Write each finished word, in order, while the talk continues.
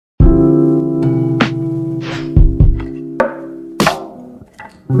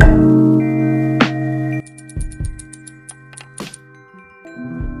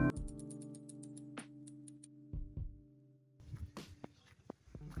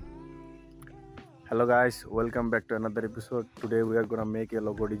Hello guys, welcome back to another episode. Today we are gonna make a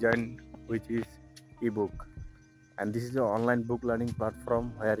logo design which is ebook, and this is an online book learning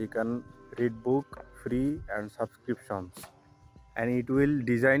platform where you can read book free and subscriptions, and it will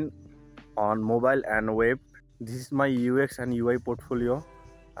design on mobile and web. This is my UX and UI portfolio,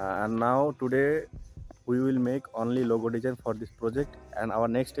 and now today we will make only logo design for this project, and our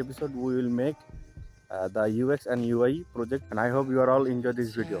next episode we will make the UX and UI project, and I hope you are all enjoy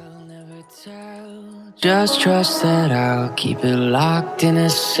this video. Just trust that I'll keep it locked in a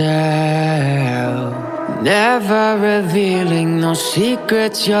cell, never revealing no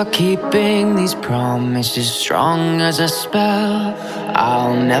secrets you're keeping. These promises strong as a spell,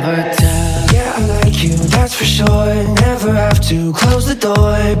 I'll never tell. Yeah, I like you, that's for sure. Never have to close the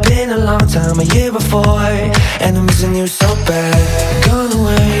door. Been a long time, a year before, and I'm missing you so bad. Gone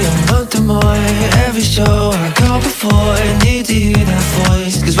away a month or more. Every show I go before, need to hear that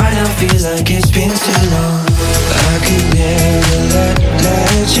voice, cause right now feels like it's been too long. I could never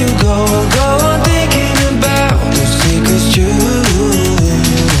let you go. Go on thinking about those secrets true,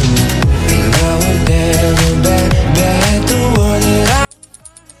 and I would never bet the word that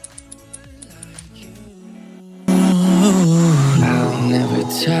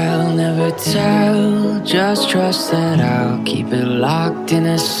Never tell, just trust that I'll keep it locked in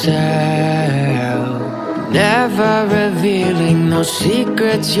a cell, never revealing no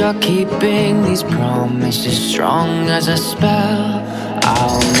secrets you're keeping. These promises strong as a spell,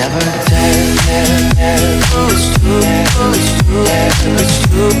 I'll never tell.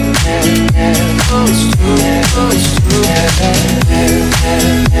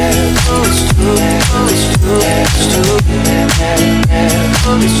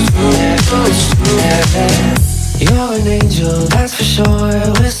 You're an angel, that's for sure.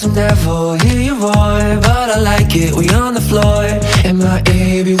 With some devil, hear you roar, but I like it, we on the floor. In my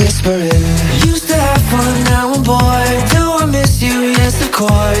ear, be whispering. Used to have fun, now I'm bored. Do I miss you? Yes, of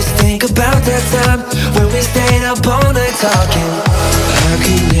course. Think about that time when we stayed up all night talking. I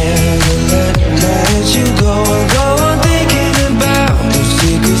could never let you go. Go on thinking about those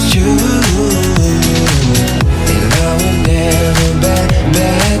secrets true, and I would never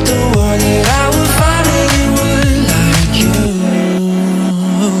bet the word that I would find anyone like you.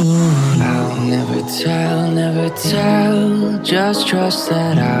 I'll never tell, just trust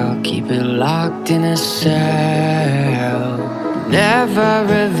that I'll keep it locked in a cell, never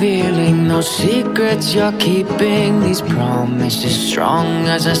revealing no secrets you're keeping. These promises strong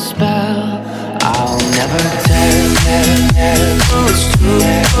as a spell, I'll never tell.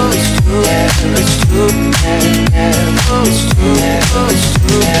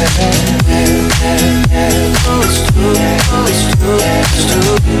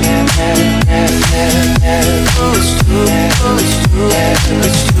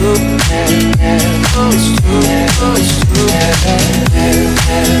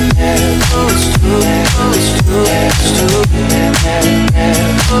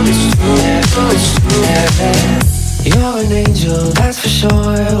 You're an angel, that's for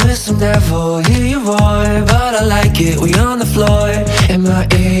sure. With some devil, hear you roar, but I like it, we on the floor. In my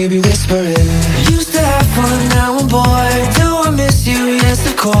ear, be whispering. Used to have fun, now I'm bored. Do I miss you? Yes,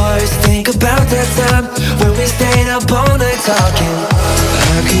 of course. Think about that time when we stayed up all night talking.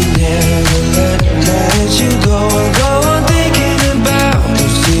 I could never let you go. Go on thinking about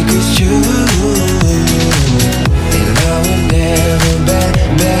those secrets true, and I would never bet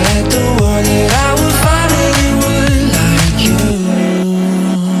the word that I would find anyone like you.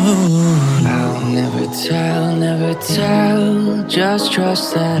 I'll never tell, just trust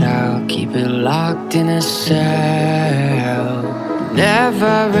that I'll keep it locked in a cell,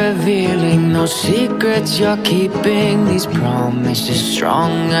 never revealing no secrets you're keeping. These promises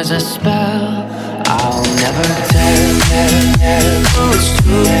strong as a spell, I'll never tell.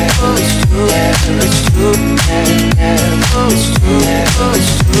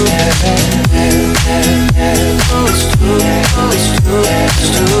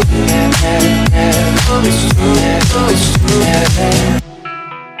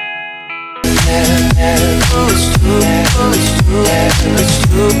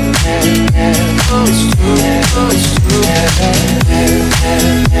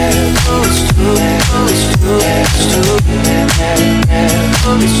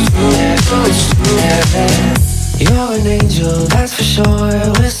 You're an angel, that's for sure.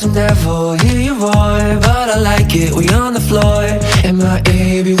 With some devil, hear you roar, but I like it, we on the floor. In my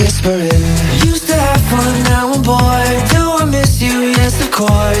ear, be whispering. Used to have fun, now I'm bored. Do I miss you? Yes, of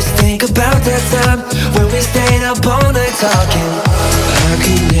course. Think about that time when we stayed up all night talking. I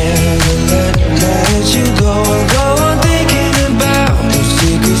could never let you go. Go on thinking about those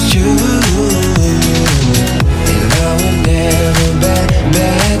secrets true,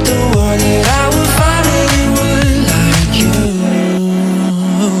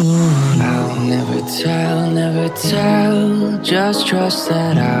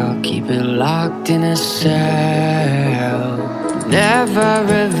 that I'll keep it locked in a cell. Never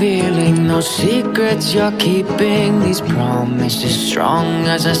revealing no secrets you're keeping. These promises strong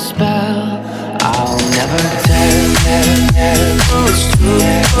as a spell. I'll never tell. It's true,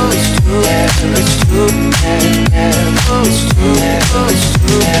 it's true, it's true, it's true, it's true,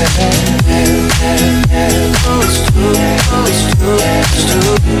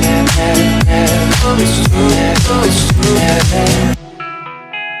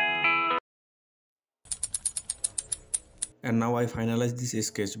 And now I finalize this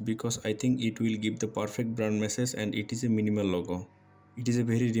sketch because I think it will give the perfect brand message, and it is a minimal logo. It is a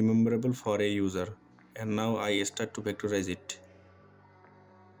very rememberable for a user. And now I start to vectorize it.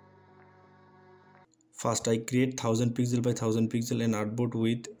 First I create 1000 pixel by 1000 pixel an artboard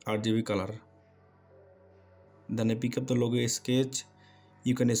with RGB color. Then I pick up the logo sketch.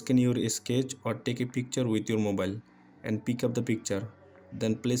 You can scan your sketch or take a picture with your mobile and pick up the picture.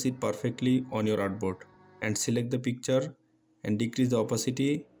 Then place it perfectly on your artboard and select the picture and decrease the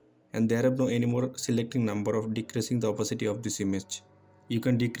opacity, and there are no anymore selecting number of decreasing the opacity of this image. You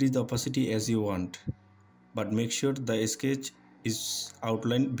can decrease the opacity as you want, but make sure the sketch is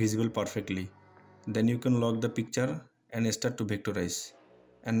outlined visible perfectly. Then you can lock the picture and start to vectorize.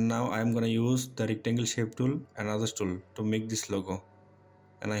 And now I am gonna use the rectangle shape tool and others tool to make this logo.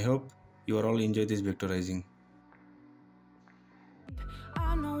 And I hope you are all enjoy this vectorizing.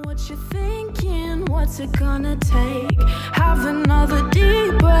 I know what you're thinking, what's it gonna take? Have another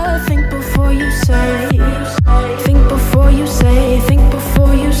deep breath, think before you say. Think before you say, think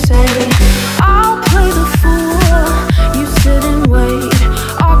before you say. I'll play the fool, you sit and wait.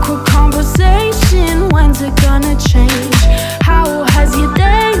 Awkward conversation, when's it gonna change? How has your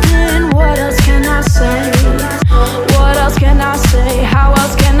day been? What else can I say? What else can I say? How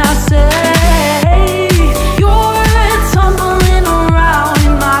else can I say? You're tumbling around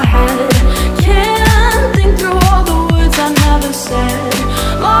in my head. Can't think through all the words I never said.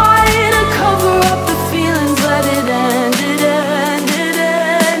 Lie to cover up the feelings, let it end, it end, it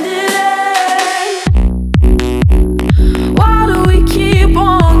end, it end. Why do we keep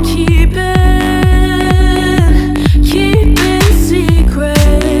on keeping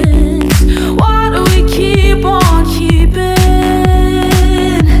secrets? Why do we keep on keeping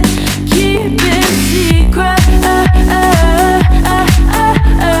secrets?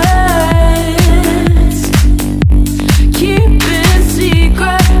 Keeping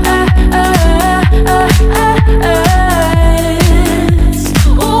secrets.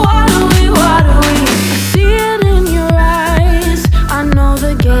 Why do we? I see it in your eyes. I know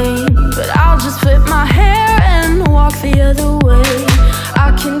the game, but I'll just flip my hair and walk the other way.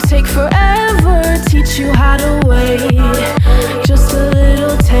 I can take forever, teach you how to wait. Just a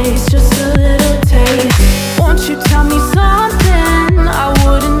little taste, just a little taste. Won't you tell me something I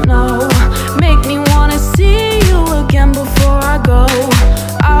wouldn't know? Make me wanna see you again before I go.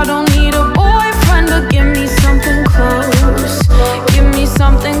 I don't need a boyfriend to give me something close. Give me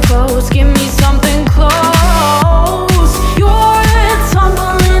something close, give me something close. You're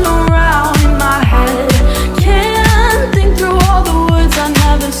tumbling around in my head. Can't think through all the words I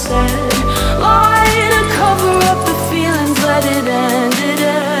never said. Lie to cover up the feelings, let it end, it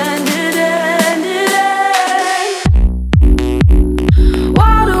end, it end, it end.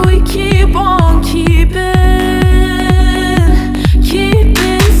 Why do we keep on keeping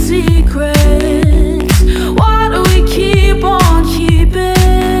secrets? Why do we keep on keeping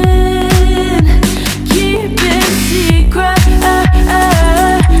secrets?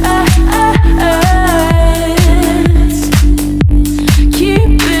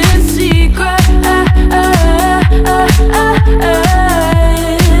 Keeping secrets.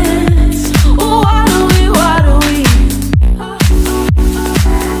 Why do we?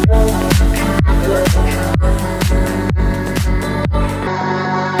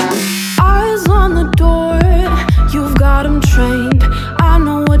 Eyes on the door, you've got 'em trained. I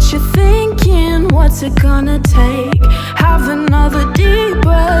know what you're thinking, what's it gonna take?